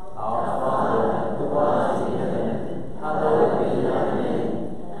 Our Father, who art in heaven, hallowed be thy name.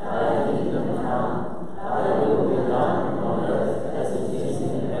 Thy kingdom come, thy will be done on earth as it is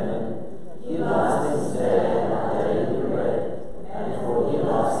in heaven. Give us this day our daily bread, and forgive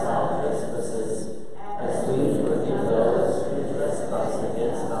us our trespasses, as we forgive those who trespass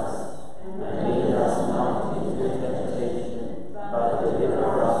against us. And lead us not into temptation, but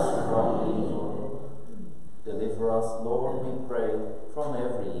deliver us from evil. Deliver us, Lord, we pray, from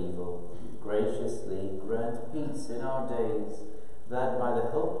every evil. Graciously grant peace in our days, that by the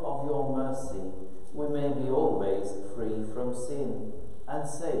help of your mercy we may be always free from sin and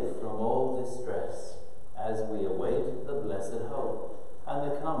safe from all distress, as we await the blessed hope and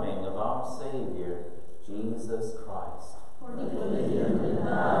the coming of our Saviour, Jesus Christ.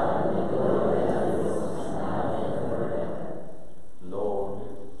 Lord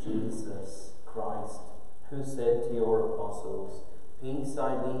Jesus Christ, who said to your apostles, Peace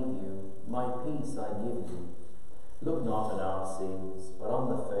I leave you, my peace I give you. Look not on our sins, but on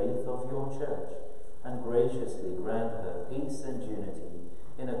the faith of your church, and graciously grant her peace and unity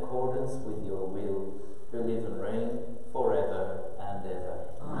in accordance with your will, who live and reign forever and ever.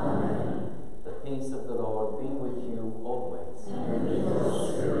 Amen. The peace of the Lord be with you always. And with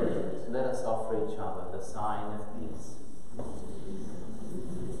your spirit. Let us offer each other the sign of peace.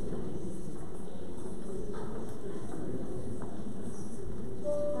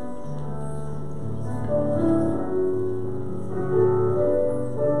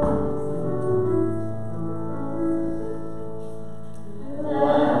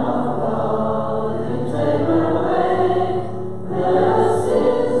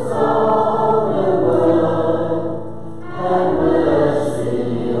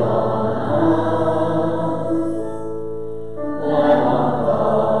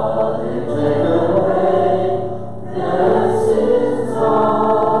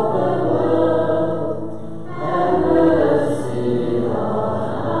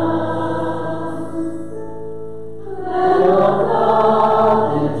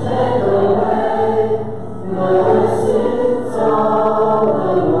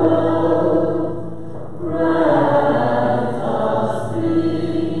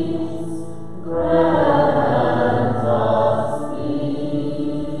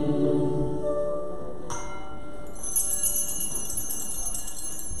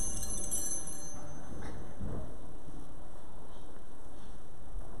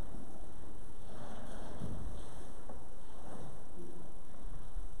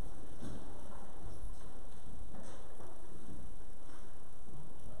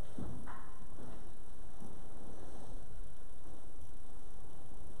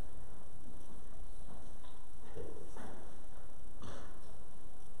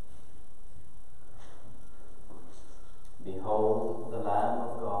 Behold the Lamb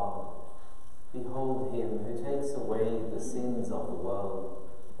of God. Behold him who takes away the sins of the world.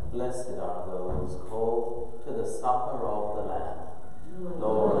 Blessed are those called to the supper of the Lamb.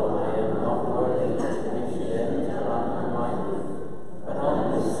 Lord, I am not worthy that you should enter under my roof, but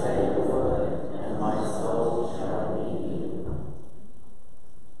only say the word, and my soul shall be healed.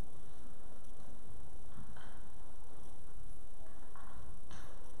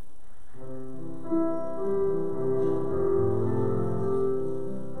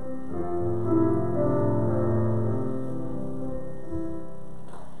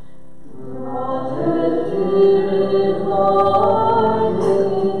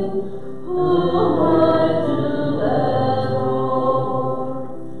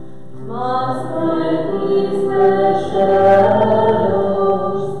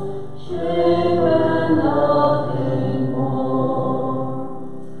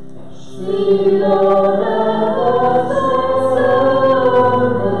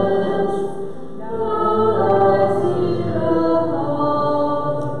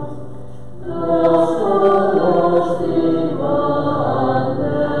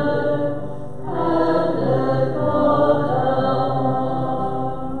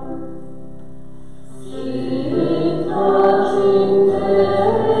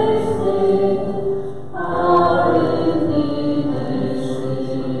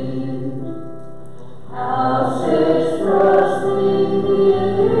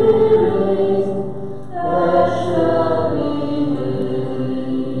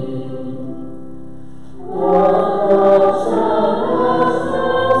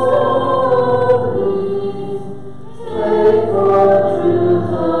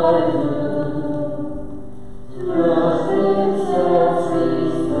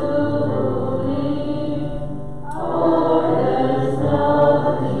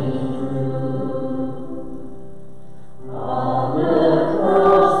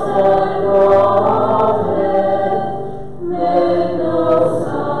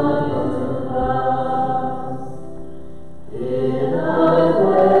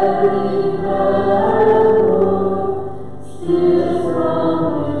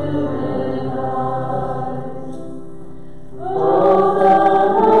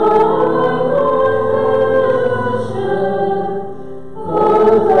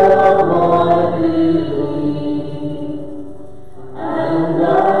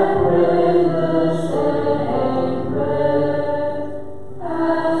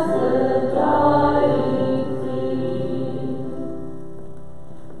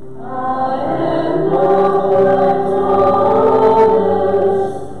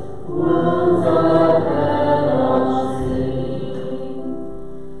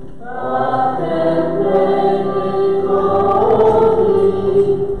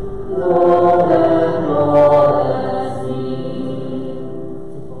 Lord.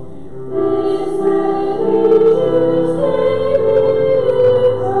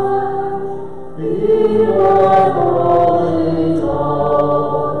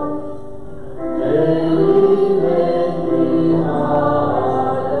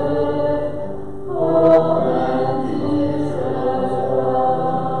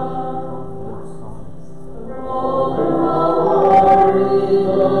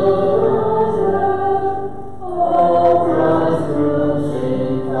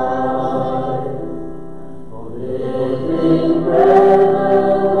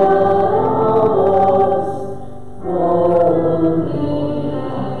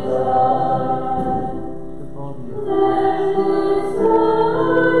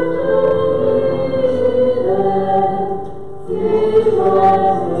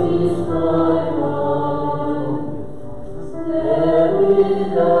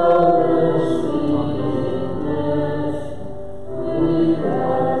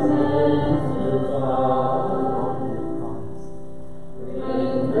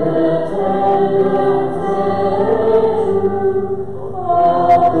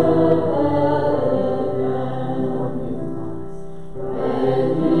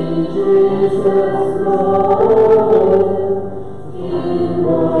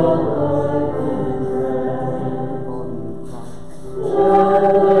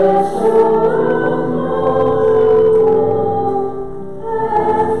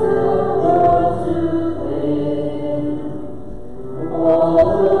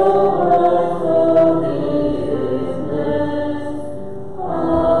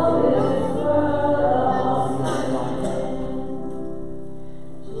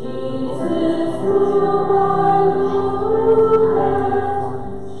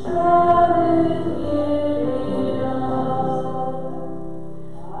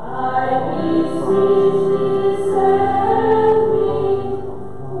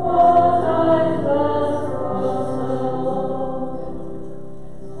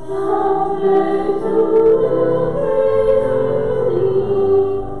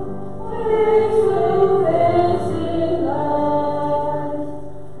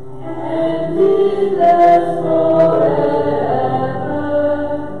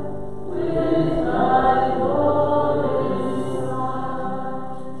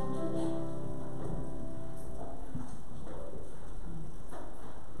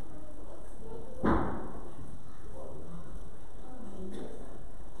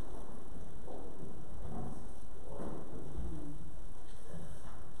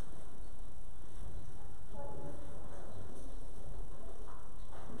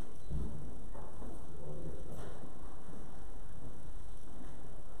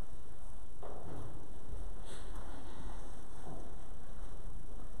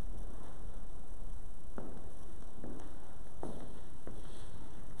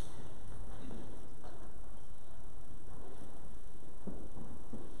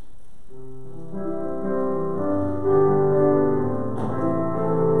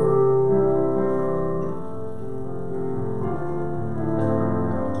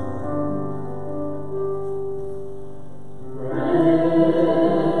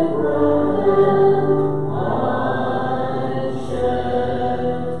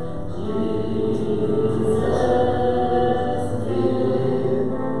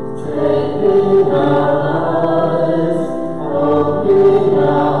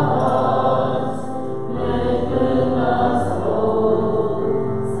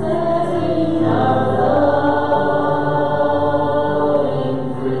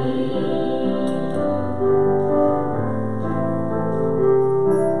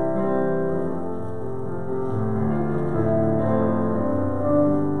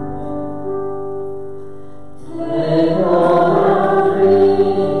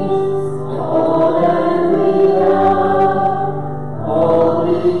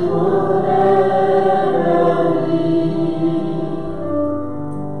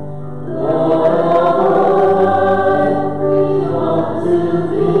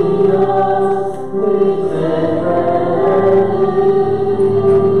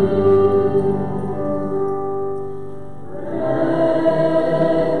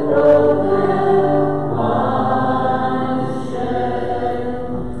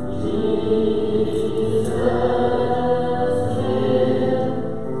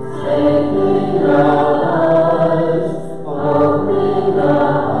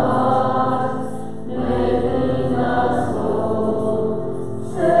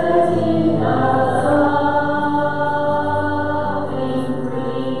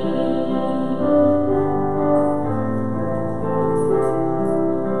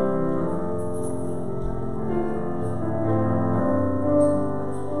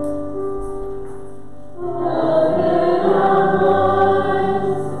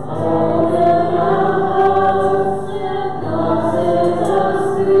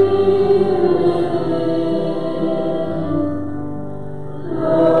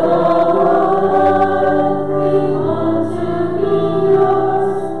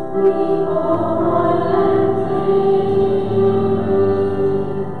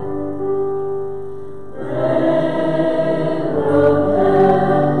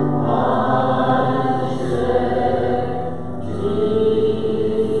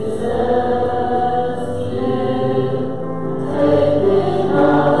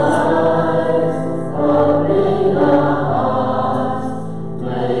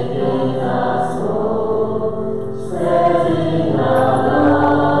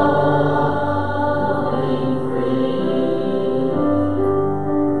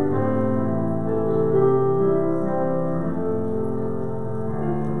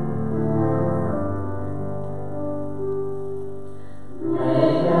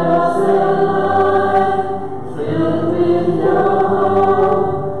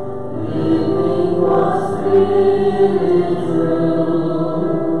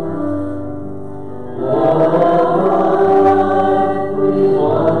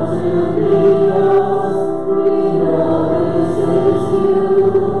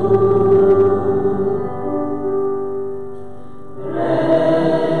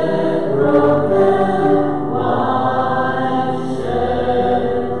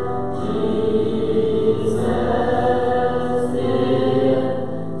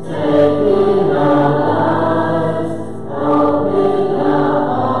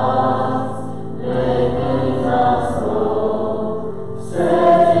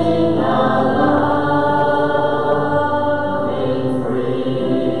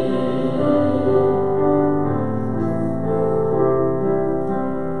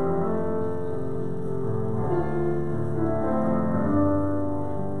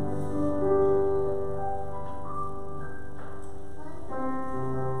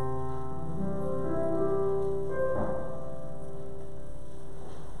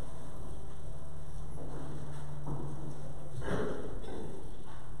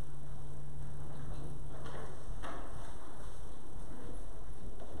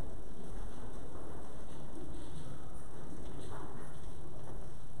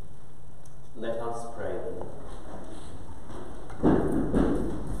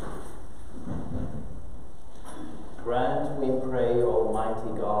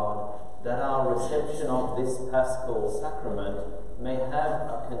 that our reception of this Paschal sacrament may have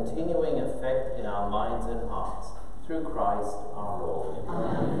a continuing effect in our minds and hearts, through Christ our Lord.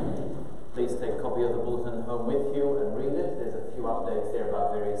 Amen. Please take a copy of the bulletin home with you and read it. There's a few updates there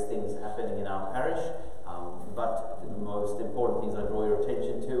about various things happening in our parish, but the most important things I draw your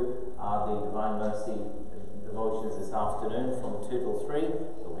attention to are the Divine Mercy devotions this afternoon from 2 till 3.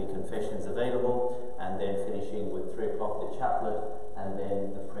 There will be confessions available, and then finishing with 3 o'clock the chaplet, and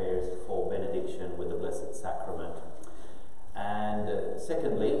then the prayers for benediction with the Blessed Sacrament. And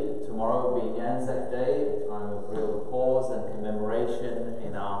secondly, tomorrow being Anzac Day, a time of real pause and commemoration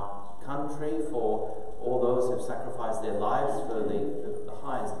in our country for all those who've sacrificed their lives for the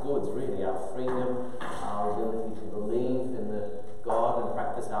highest goods, really, our freedom, our ability to believe in the God and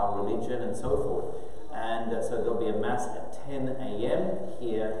practice our religion and so forth. And so there'll be a Mass at 10 a.m.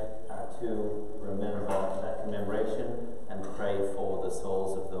 here to remember that commemoration and pray for the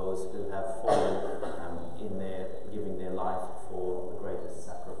souls of those who have fallen in their giving their life for the greatest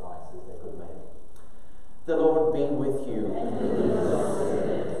sacrifices they could make. The Lord be with you.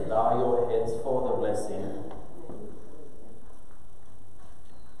 Bow your heads for the blessing.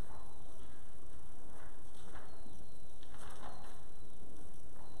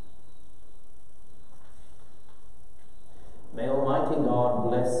 May Almighty God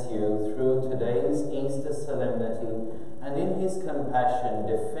bless you through today's Easter solemnity, and in his compassion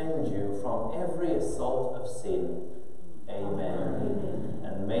defend you from every assault of sin. Amen.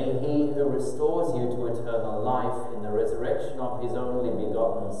 And may he who restores you to eternal life in the resurrection of his only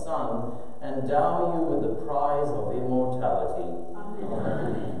begotten Son endow you with the prize of immortality.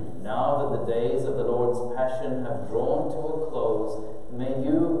 Amen. Now that the days of the Lord's Passion have drawn to a close, may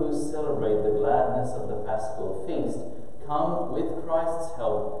you who celebrate the gladness of the Paschal Feast come with Christ's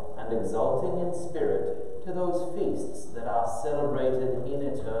help and exulting in spirit to those feasts that are celebrated in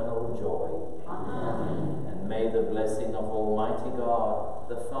eternal joy. Amen. And may the blessing of Almighty God,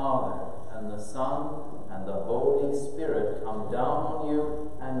 the Father, and the Son, and the Holy Spirit come down on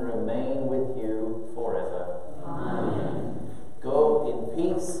you and remain with you forever. Amen. Go in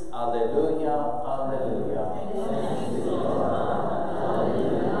peace. Alleluia, alleluia. Thanks be to God.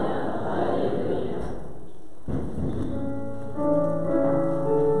 Alleluia, alleluia.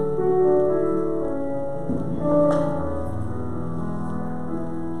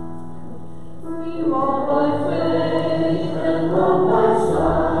 We walk by faith and walk by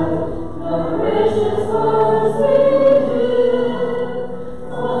sight, the gracious words we hear.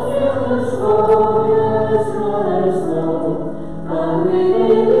 Fulfill the scholars, not as though, but we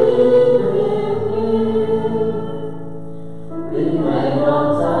believe.